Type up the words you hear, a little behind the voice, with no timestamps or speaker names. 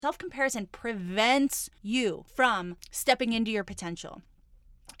Self-comparison prevents you from stepping into your potential.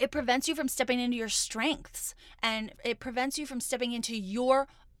 It prevents you from stepping into your strengths, and it prevents you from stepping into your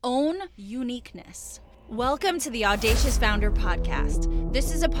own uniqueness. Welcome to the Audacious Founder Podcast.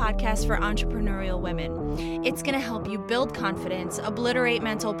 This is a podcast for entrepreneurial women. It's going to help you build confidence, obliterate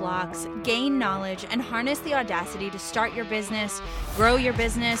mental blocks, gain knowledge, and harness the audacity to start your business, grow your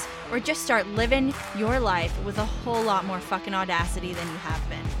business, or just start living your life with a whole lot more fucking audacity than you have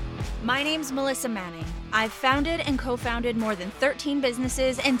been. My name's Melissa Manning. I've founded and co-founded more than 13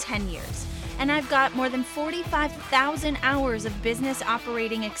 businesses in 10 years. And I've got more than 45,000 hours of business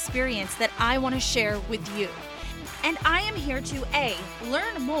operating experience that I want to share with you. And I am here to A,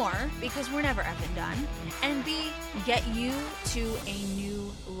 learn more because we're never effing done, and B, get you to a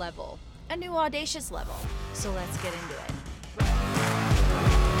new level, a new audacious level. So let's get into it.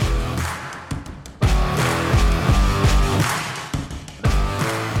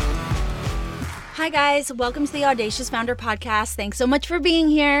 Hi guys, welcome to the Audacious Founder Podcast. Thanks so much for being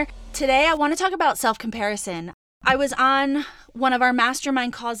here. Today I want to talk about self-comparison. I was on one of our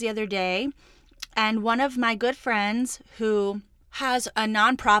mastermind calls the other day, and one of my good friends who has a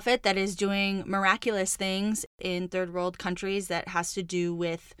nonprofit that is doing miraculous things in third world countries that has to do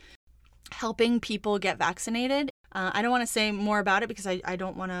with helping people get vaccinated. I don't want to say more about it because I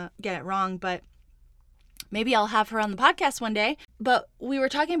don't want to get it wrong, but maybe I'll have her on the podcast one day. But we were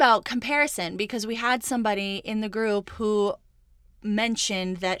talking about comparison because we had somebody in the group who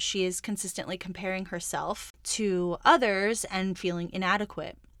mentioned that she is consistently comparing herself to others and feeling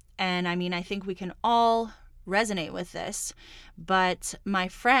inadequate. And I mean, I think we can all resonate with this. But my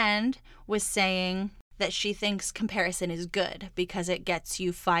friend was saying that she thinks comparison is good because it gets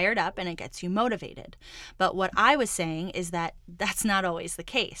you fired up and it gets you motivated. But what I was saying is that that's not always the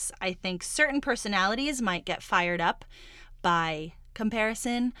case. I think certain personalities might get fired up by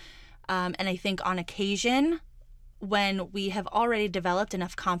comparison. And I think on occasion, when we have already developed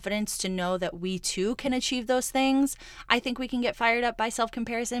enough confidence to know that we too can achieve those things, I think we can get fired up by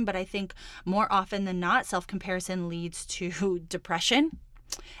self-comparison. But I think more often than not, self-comparison leads to depression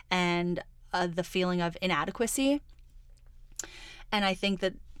and the feeling of inadequacy. And I think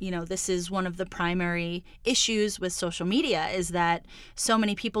that, this is one of the primary issues with social media is that so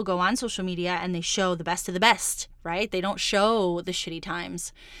many people go on social media and they show the best of the best, right? They don't show the shitty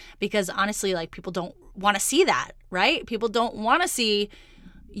times because honestly, people don't want to see that, right? People don't want to see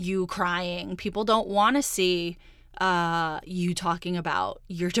you crying. People don't want to see you talking about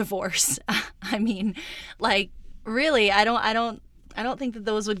your divorce. I mean, really, I don't think that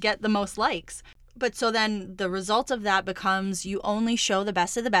those would get the most likes. But so then the result of that becomes you only show the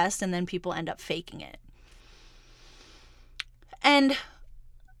best of the best and then people end up faking it. And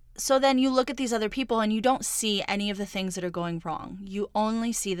so then you look at these other people and you don't see any of the things that are going wrong. You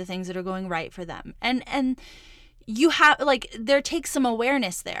only see the things that are going right for them. And you have, there takes some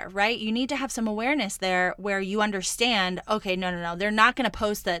awareness there, right? You need to have some awareness there where you understand, okay, no. They're not going to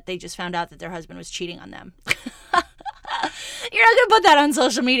post that they just found out that their husband was cheating on them. You're not going to put that on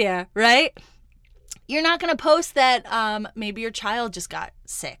social media, right? You're not going to post that maybe your child just got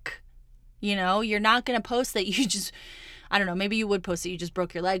sick. You're not going to post that you just, I don't know, maybe you would post that you just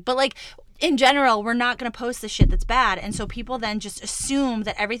broke your leg. But in general, we're not going to post the shit that's bad. And so people then just assume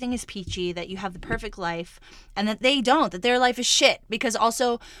that everything is peachy, that you have the perfect life, and that they don't, that their life is shit. Because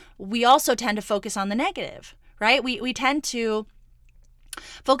we also tend to focus on the negative, right? We tend to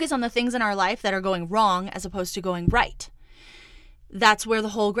focus on the things in our life that are going wrong as opposed to going right. That's where the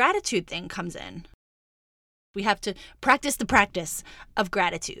whole gratitude thing comes in. We have to practice the practice of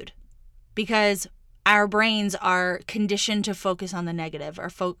gratitude because our brains are conditioned to focus on the negative,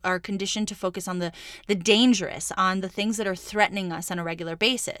 are conditioned to focus on the dangerous, on the things that are threatening us on a regular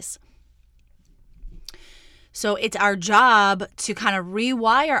basis. So it's our job to kind of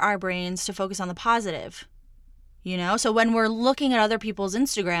rewire our brains to focus on the positive. So when we're looking at other people's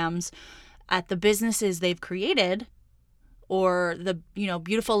Instagrams, at the businesses they've created, or the,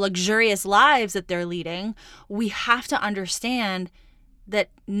 beautiful, luxurious lives that they're leading, we have to understand that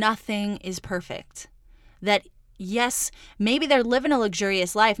nothing is perfect. That, yes, maybe they're living a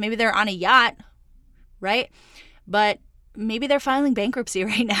luxurious life. Maybe they're on a yacht, right? But maybe they're filing bankruptcy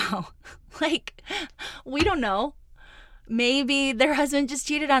right now. We don't know. Maybe their husband just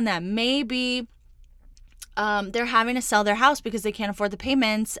cheated on them. Maybe they're having to sell their house because they can't afford the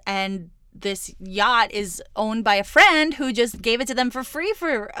payments, and this yacht is owned by a friend who just gave it to them for free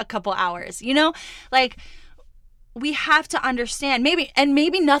for a couple hours. We have to understand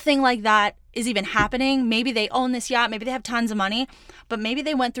maybe nothing like that is even happening. Maybe they own this yacht, maybe they have tons of money, but maybe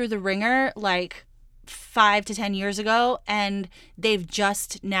they went through the ringer 5 to 10 years ago, and they've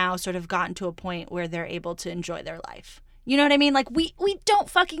just now sort of gotten to a point where they're able to enjoy their life. You know what I mean? Like we don't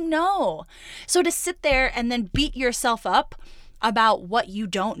fucking know. So to sit there and then beat yourself up about what you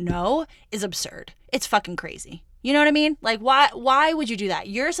don't know is absurd. It's fucking crazy. You know what I mean? Like why would you do that?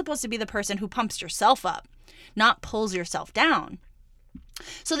 You're supposed to be the person who pumps yourself up, not pulls yourself down.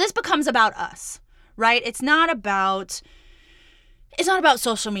 So this becomes about us, right? It's not about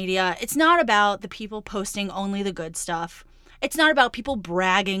social media. It's not about the people posting only the good stuff. It's not about people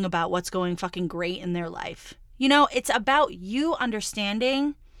bragging about what's going fucking great in their life. You know, it's about you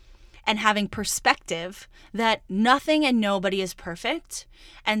understanding and having perspective that nothing and nobody is perfect.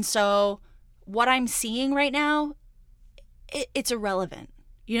 And so what I'm seeing right now, it's irrelevant.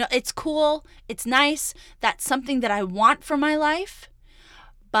 You know, it's cool. It's nice. That's something that I want for my life.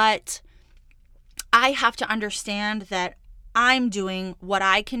 But I have to understand that I'm doing what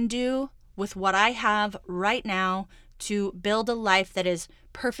I can do with what I have right now to build a life that is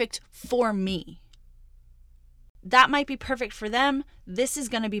perfect for me. That might be perfect for them. This is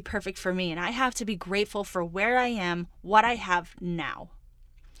going to be perfect for me. And I have to be grateful for where I am, what I have now.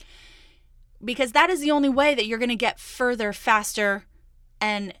 Because that is the only way that you're going to get further, faster,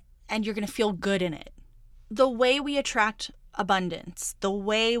 and you're going to feel good in it. The way we attract abundance, the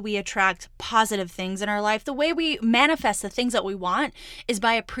way we attract positive things in our life, the way we manifest the things that we want is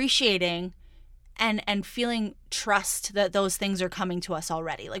by appreciating and feeling trust that those things are coming to us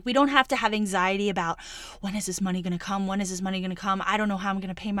already. Like we don't have to have anxiety about when is this money going to come? When is this money going to come? I don't know how I'm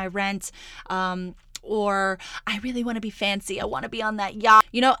going to pay my rent. Or I really want to be fancy. I want to be on that yacht,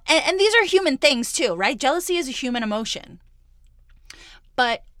 you know, and these are human things too, right? Jealousy is a human emotion.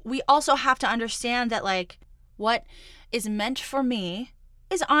 But we also have to understand that like what is meant for me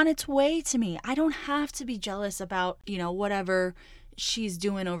is on its way to me. I don't have to be jealous about, you know, whatever she's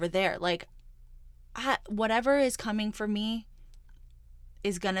doing over there. Like whatever is coming for me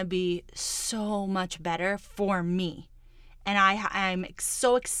is going to be so much better for me. And I'm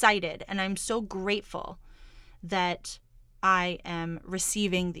so excited and I'm so grateful that I am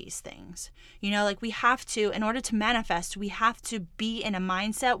receiving these things. You know, like we have to, in order to manifest, we have to be in a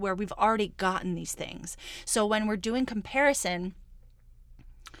mindset where we've already gotten these things. So when we're doing comparison,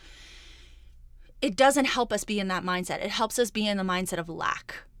 it doesn't help us be in that mindset. It helps us be in the mindset of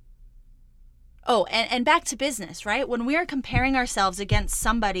lack. Oh, and back to business, right? When we are comparing ourselves against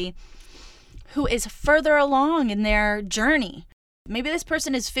somebody who is further along in their journey, maybe this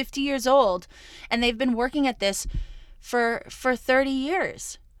person is 50 years old and they've been working at this for 30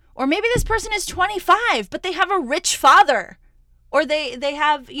 years. Or maybe this person is 25, but they have a rich father. Or they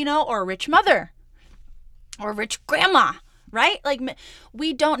have, you know, or a rich mother. Or a rich grandma, right? Like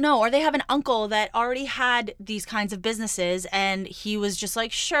we don't know. Or they have an uncle that already had these kinds of businesses and he was just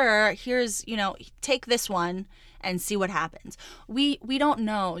like, sure, here's, you know, take this one and see what happens. We don't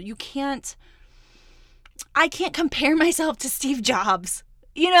know. I can't compare myself to Steve Jobs.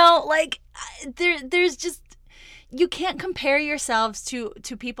 You know, like there's just, you can't compare yourselves to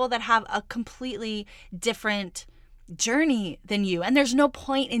people that have a completely different journey than you. And there's no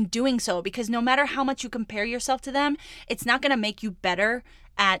point in doing so because no matter how much you compare yourself to them, it's not going to make you better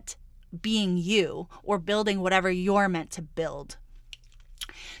at being you or building whatever you're meant to build.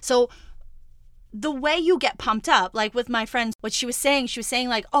 So the way you get pumped up, like with my friend, what she was saying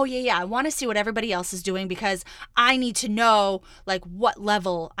like, oh yeah, I want to see what everybody else is doing because I need to know like what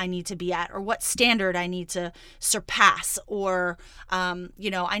level I need to be at or what standard I need to surpass or, you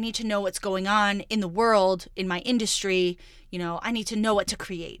know, I need to know what's going on in the world, in my industry, you know, I need to know what to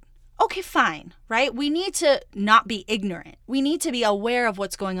create. Okay, fine, right? We need to not be ignorant. We need to be aware of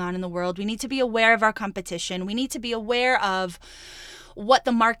what's going on in the world. We need to be aware of our competition. We need to be aware of what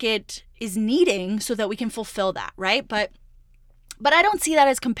the market is needing so that we can fulfill that, right? But I don't see that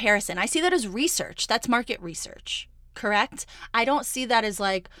as comparison. I see that as research. That's market research, correct? I don't see that as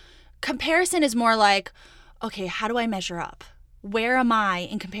like, comparison is more like, okay, how do I measure up? Where am I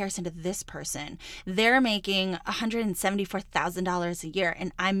in comparison to this person? They're making $174,000 a year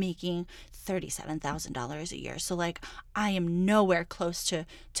and I'm making $37,000 a year. So like I am nowhere close to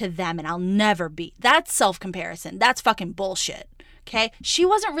them and I'll never be. That's self-comparison. That's fucking bullshit. Okay, she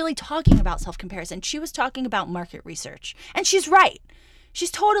wasn't really talking about self-comparison. She was talking about market research. And she's right. She's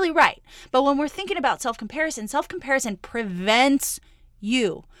totally right. But when we're thinking about self-comparison prevents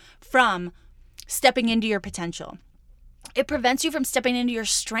you from stepping into your potential. It prevents you from stepping into your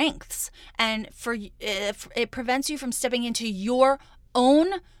strengths. And it prevents you from stepping into your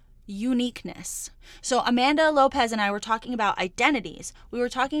own uniqueness. So Amanda Lopez and I were talking about identities. We were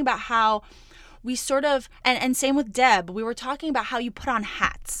talking about how we sort of, and same with Deb, we were talking about how you put on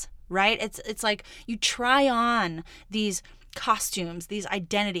hats, right? It's like you try on these costumes, these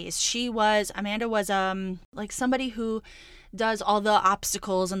identities. Amanda was like somebody who does all the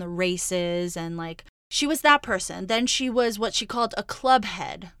obstacles and the races, and like she was that person. Then she was what she called a club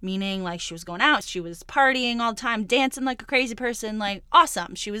head, meaning like she was going out, she was partying all the time, dancing like a crazy person, like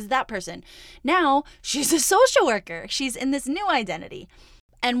awesome. She was that person. Now she's a social worker. She's in this new identity.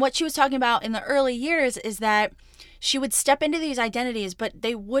 And what she was talking about in the early years is that she would step into these identities, but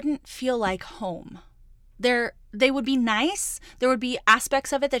they wouldn't feel like home. They would be nice. There would be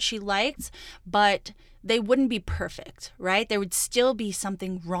aspects of it that she liked, but they wouldn't be perfect, right? There would still be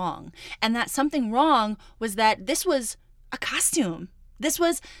something wrong. And that something wrong was that this was a costume. This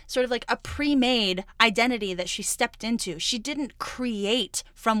was sort of like a pre-made identity that she stepped into. She didn't create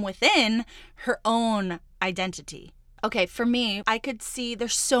from within her own identity. Okay, for me, I could see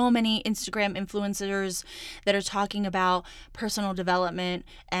there's so many Instagram influencers that are talking about personal development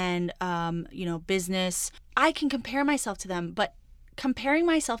and, business. I can compare myself to them, but comparing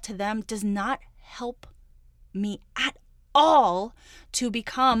myself to them does not help me at all to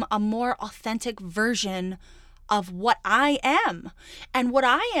become a more authentic version of what I am. And what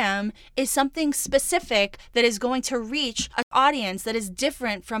I am is something specific that is going to reach an audience that is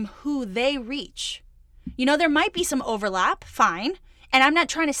different from who they reach. You know, there might be some overlap, fine. And I'm not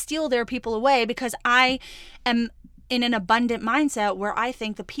trying to steal their people away, because I am in an abundant mindset where I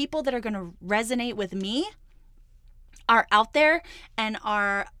think the people that are going to resonate with me are out there and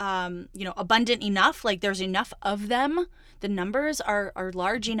are, abundant enough. Like there's enough of them. The numbers are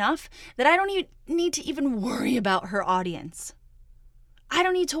large enough that I don't need to even worry about her audience. I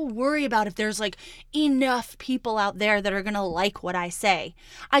don't need to worry about if there's like enough people out there that are going to like what I say.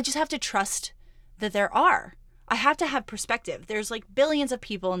 I just have to trust that there are. I have to have perspective. There's like billions of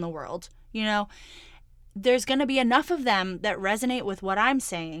people in the world, there's going to be enough of them that resonate with what I'm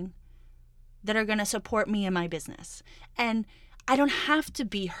saying that are going to support me in my business. And I don't have to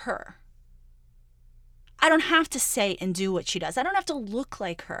be her. I don't have to say and do what she does. I don't have to look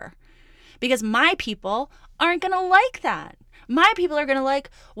like her, because my people aren't going to like that. My people are going to like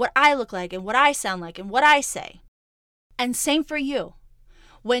what I look like and what I sound like and what I say. And same for you.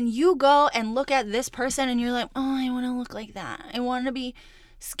 When you go and look at this person and you're like, oh, I want to look like that. I want to be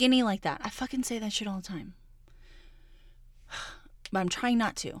skinny like that. I fucking say that shit all the time. But I'm trying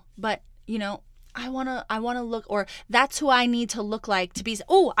not to. But, I want to look, or that's who I need to look like to be.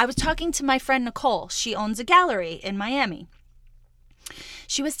 Oh, I was talking to my friend Nicole. She owns a gallery in Miami.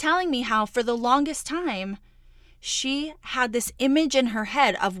 She was telling me how for the longest time, she had this image in her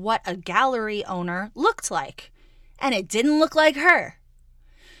head of what a gallery owner looked like. And it didn't look like her.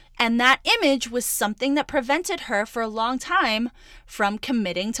 And that image was something that prevented her for a long time from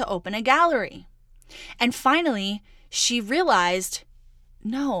committing to open a gallery. And finally, she realized,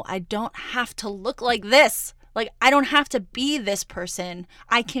 no, I don't have to look like this. Like, I don't have to be this person.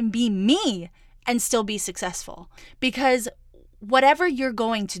 I can be me and still be successful. Because whatever you're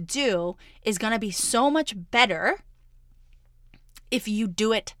going to do is going to be so much better if you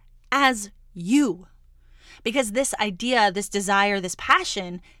do it as you. Because this idea, this desire, this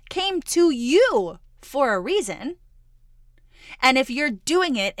passion came to you for a reason. And if you're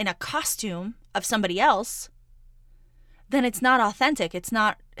doing it in a costume of somebody else, then it's not authentic. It's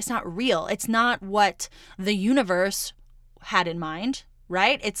not real. It's not what the universe had in mind,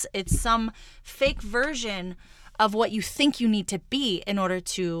 right? It's some fake version of what you think you need to be in order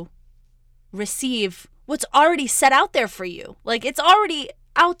to receive what's already set out there for you. Like, it's already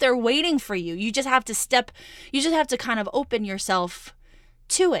out there waiting for you. You just have to kind of open yourself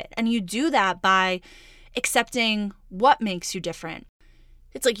to it. And you do that by accepting what makes you different.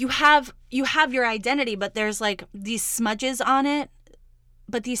 It's like you have your identity, but there's like these smudges on it.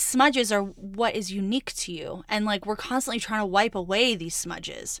 But these smudges are what is unique to you. And like we're constantly trying to wipe away these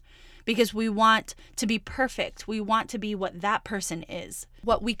smudges because we want to be perfect. We want to be what that person is.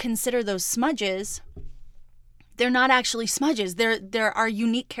 What we consider those smudges, they're not actually smudges. They're our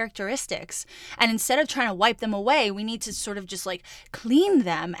unique characteristics. And instead of trying to wipe them away, we need to sort of just like clean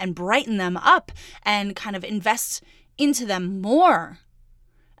them and brighten them up and kind of invest into them more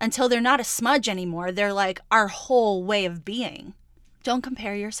until they're not a smudge anymore. They're like our whole way of being. Don't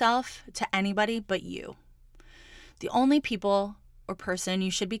compare yourself to anybody but you. The only people or person you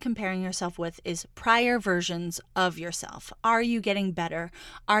should be comparing yourself with is prior versions of yourself. Are you getting better?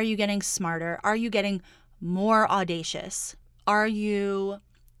 Are you getting smarter? Are you getting more audacious? Are you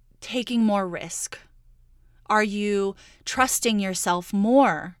taking more risk? Are you trusting yourself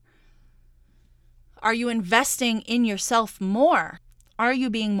more? Are you investing in yourself more? Are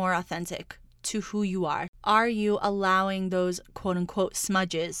you being more authentic to who you are? Are you allowing those quote unquote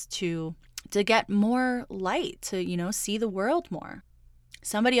smudges to get more light, to, see the world more?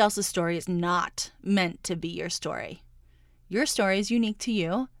 Somebody else's story is not meant to be your story. Your story is unique to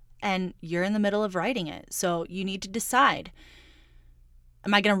you, and you're in the middle of writing it. So you need to decide,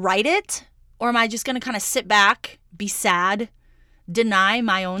 am I going to write it, or am I just going to kind of sit back, be sad, deny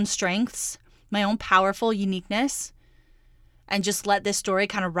my own strengths, my own powerful uniqueness, and just let this story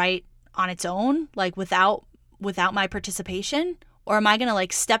kind of write on its own, like without my participation? Or am I going to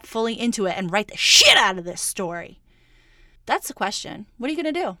like step fully into it and write the shit out of this story? That's the question. What are you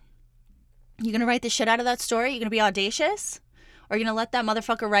going to do? You going to write the shit out of that story? You going to be audacious? Or are you going to let that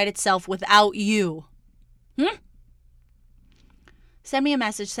motherfucker write itself without you? Send me a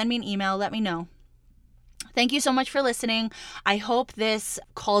message. Send me an email. Let me know. Thank you so much for listening. I hope this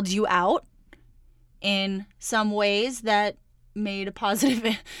called you out in some ways that made a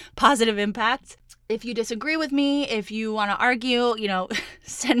positive impact. If you disagree with me, if you want to argue,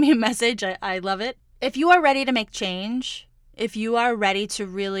 send me a message. I love it. If you are ready to make change, if you are ready to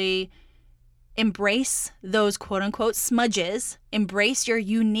really embrace those quote unquote smudges, embrace your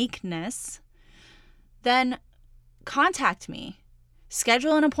uniqueness, then contact me.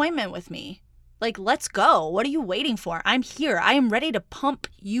 Schedule an appointment with me. Like, let's go. What are you waiting for? I'm here. I am ready to pump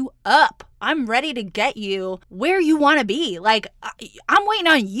you up. I'm ready to get you where you want to be. Like, I'm waiting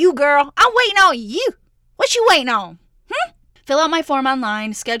on you, girl. I'm waiting on you. What you waiting on? Fill out my form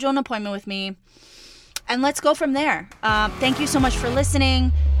online, schedule an appointment with me, and let's go from there. Thank you so much for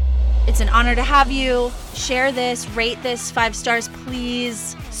listening. It's an honor to have you. Share this, rate this 5 stars,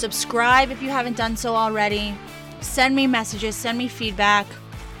 please. Subscribe if you haven't done so already. Send me messages, send me feedback.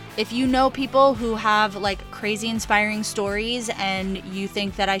 If you know people who have like crazy inspiring stories and you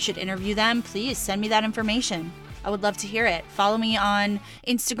think that I should interview them, please send me that information. I would love to hear it. Follow me on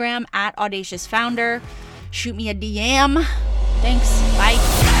Instagram @AudaciousFounder. Shoot me a DM. Thanks.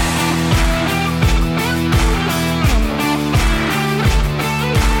 Bye.